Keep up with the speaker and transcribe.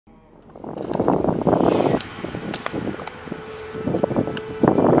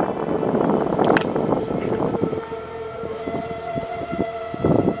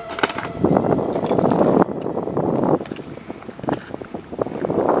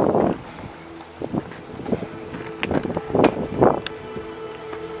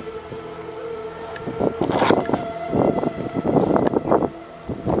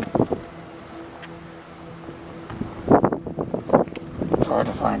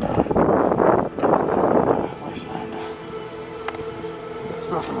Wasteland. Wasteland.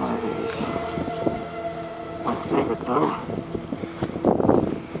 Stuff in one of these. Let's save it though.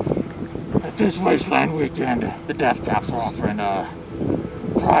 At this Wasteland weekend, the Deathcaps are offering a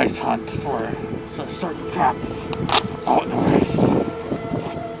prize hunt for certain caps out in the waste.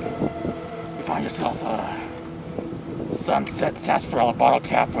 You find yourself a sunset sarsaparilla bottle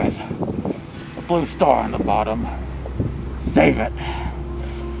cap with a blue star on the bottom. Save it.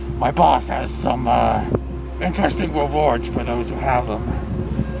 My boss has some interesting rewards for those who have them.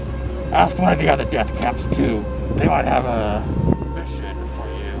 Ask one of the other Deathcaps too. They might have a mission for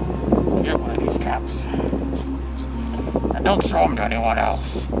you to get one of these caps. And don't show them to anyone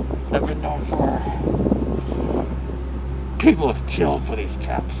else. They've been known for... people have killed for these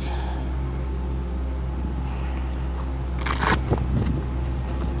caps.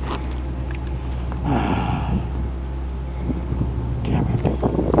 Damn it.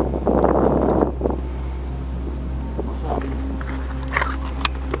 What's up?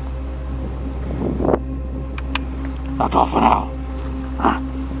 That's all for now.